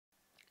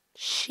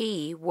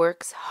She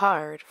works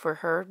hard for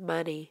her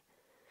money.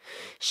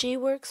 She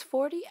works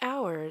 40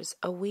 hours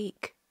a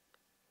week.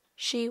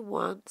 She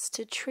wants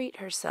to treat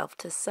herself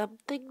to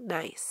something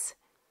nice.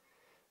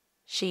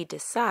 She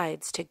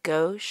decides to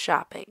go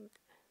shopping.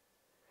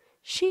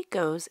 She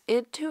goes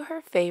into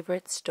her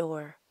favorite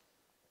store.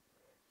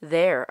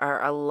 There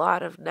are a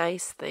lot of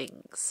nice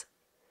things.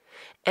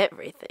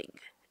 Everything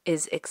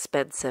is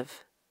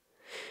expensive.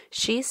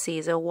 She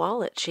sees a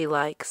wallet she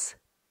likes.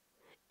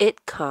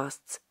 It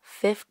costs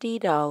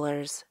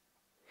 $50.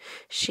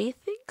 She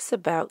thinks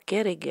about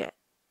getting it.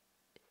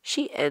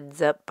 She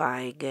ends up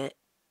buying it.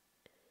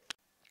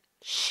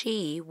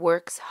 She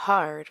works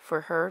hard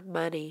for her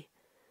money.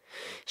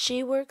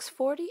 She works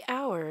 40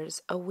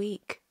 hours a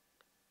week.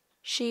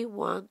 She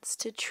wants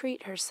to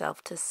treat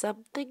herself to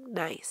something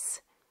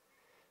nice.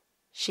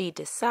 She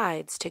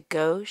decides to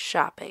go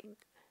shopping.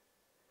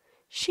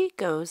 She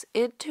goes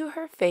into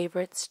her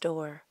favorite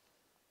store.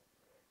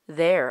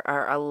 There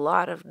are a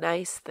lot of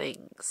nice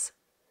things.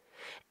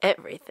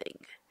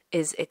 Everything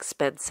is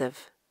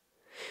expensive.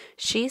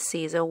 She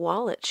sees a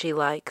wallet she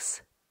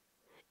likes.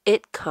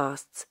 It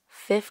costs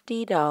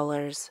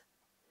 $50.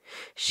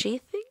 She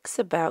thinks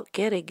about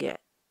getting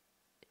it.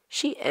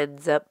 She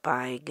ends up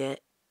buying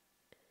it.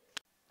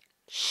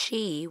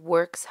 She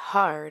works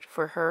hard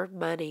for her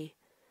money.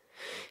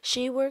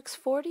 She works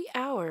 40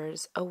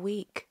 hours a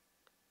week.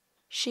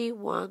 She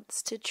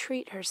wants to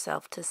treat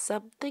herself to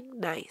something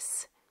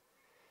nice.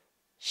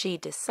 She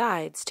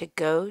decides to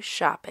go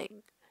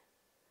shopping.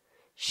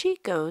 She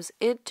goes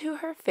into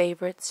her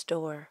favorite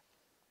store.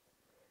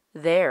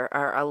 There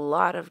are a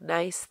lot of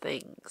nice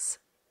things.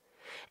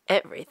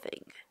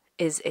 Everything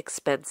is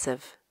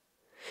expensive.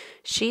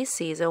 She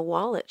sees a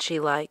wallet she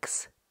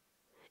likes.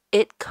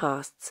 It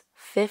costs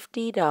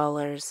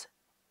 $50.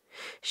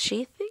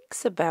 She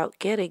thinks about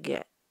getting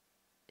it.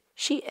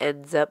 She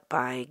ends up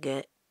buying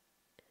it.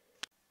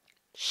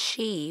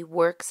 She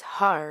works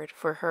hard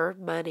for her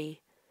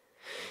money.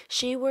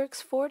 She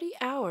works 40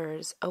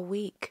 hours a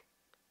week.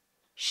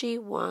 She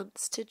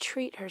wants to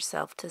treat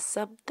herself to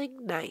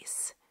something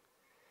nice.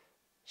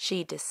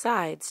 She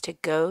decides to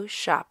go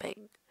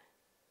shopping.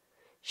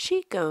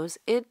 She goes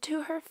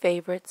into her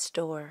favorite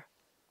store.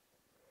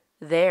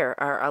 There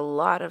are a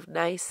lot of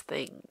nice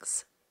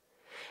things.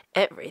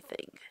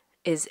 Everything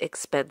is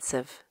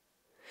expensive.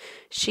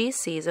 She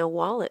sees a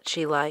wallet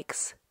she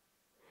likes.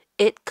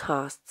 It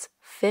costs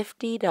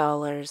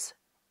 $50.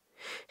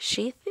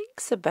 She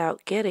thinks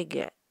about getting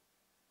it.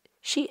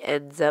 She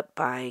ends up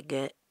buying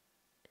it.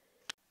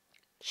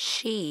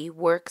 She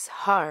works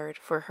hard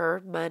for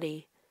her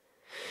money.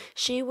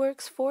 She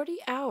works 40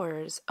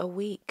 hours a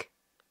week.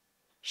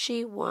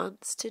 She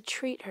wants to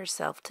treat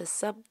herself to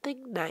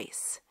something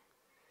nice.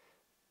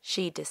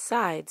 She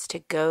decides to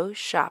go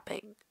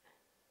shopping.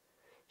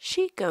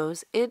 She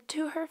goes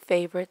into her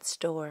favorite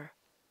store.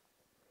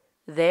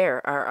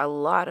 There are a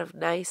lot of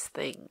nice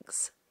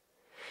things.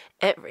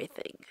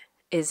 Everything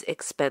is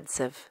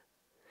expensive.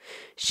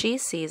 She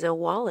sees a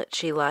wallet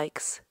she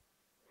likes.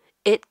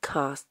 It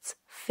costs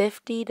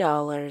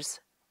 $50.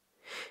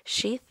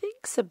 She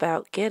thinks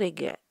about getting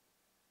it.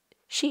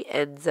 She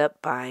ends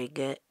up buying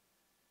it.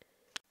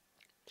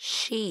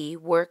 She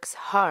works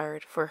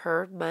hard for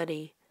her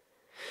money.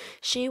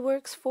 She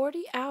works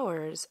 40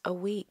 hours a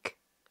week.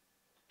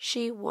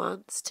 She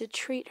wants to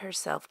treat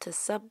herself to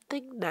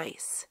something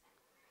nice.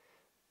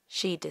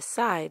 She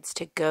decides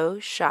to go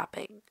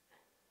shopping.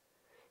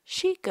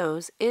 She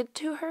goes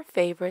into her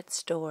favorite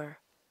store.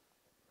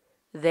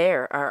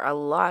 There are a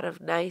lot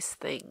of nice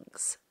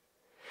things.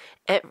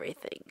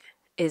 Everything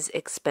is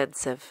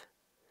expensive.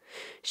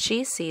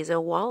 She sees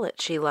a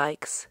wallet she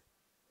likes.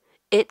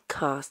 It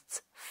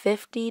costs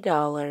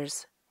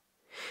 $50.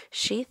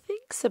 She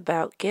thinks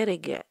about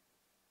getting it.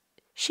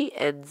 She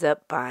ends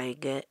up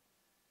buying it.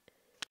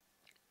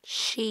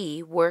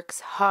 She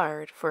works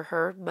hard for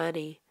her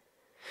money.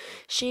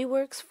 She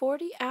works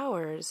 40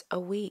 hours a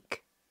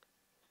week.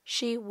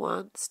 She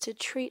wants to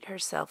treat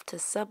herself to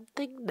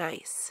something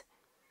nice.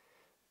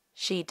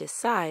 She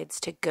decides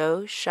to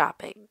go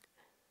shopping.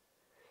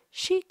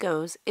 She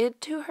goes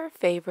into her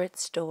favorite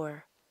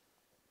store.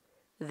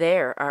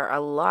 There are a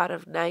lot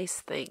of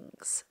nice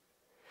things.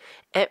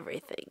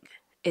 Everything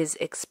is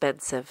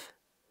expensive.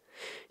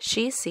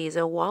 She sees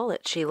a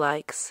wallet she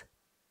likes.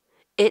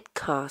 It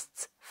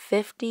costs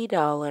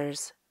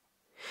 $50.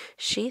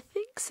 She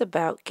thinks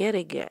about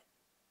getting it.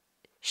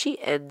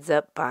 She ends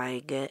up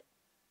buying it.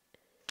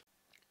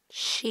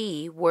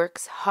 She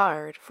works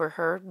hard for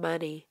her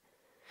money.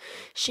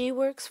 She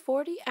works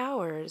 40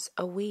 hours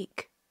a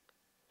week.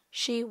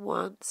 She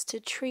wants to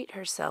treat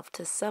herself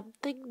to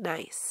something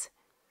nice.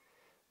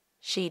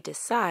 She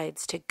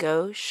decides to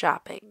go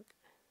shopping.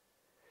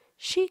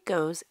 She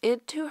goes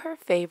into her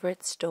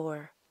favorite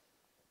store.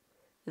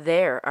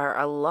 There are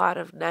a lot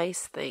of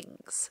nice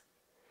things.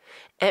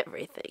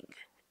 Everything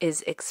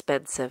is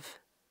expensive.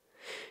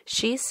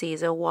 She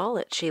sees a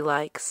wallet she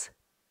likes.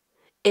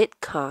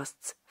 It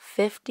costs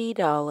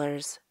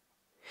 $50.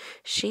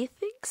 She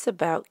thinks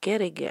about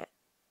getting it.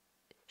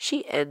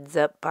 She ends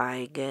up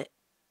buying it.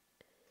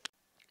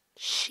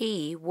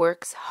 She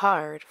works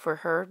hard for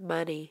her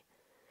money.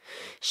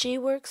 She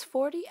works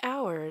 40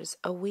 hours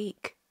a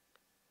week.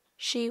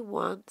 She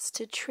wants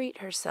to treat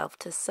herself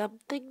to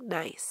something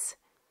nice.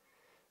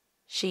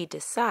 She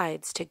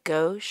decides to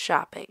go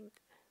shopping.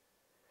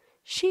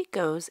 She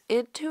goes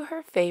into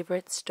her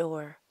favorite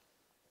store.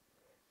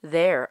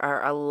 There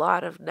are a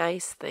lot of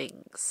nice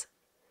things.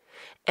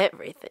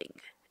 Everything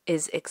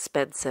is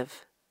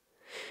expensive.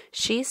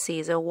 She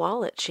sees a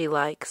wallet she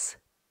likes.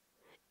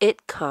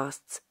 It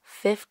costs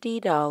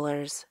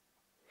 $50.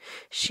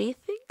 She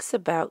thinks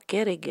about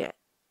getting it.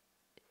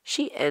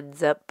 She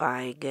ends up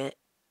buying it.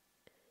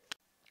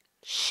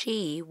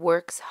 She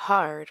works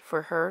hard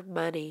for her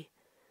money.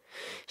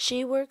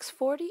 She works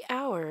 40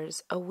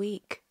 hours a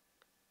week.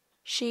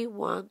 She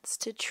wants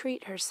to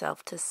treat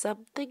herself to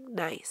something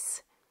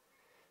nice.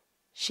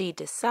 She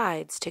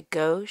decides to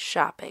go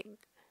shopping.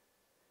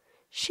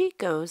 She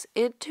goes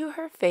into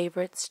her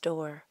favorite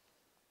store.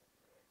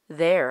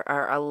 There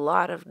are a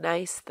lot of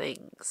nice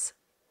things.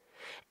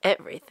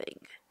 Everything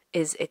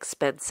is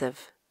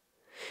expensive.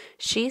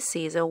 She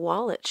sees a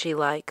wallet she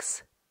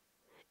likes.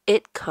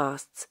 It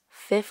costs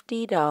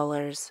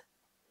 $50.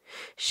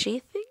 She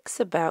thinks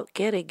about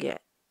getting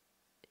it.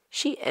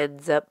 She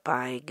ends up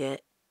buying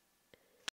it.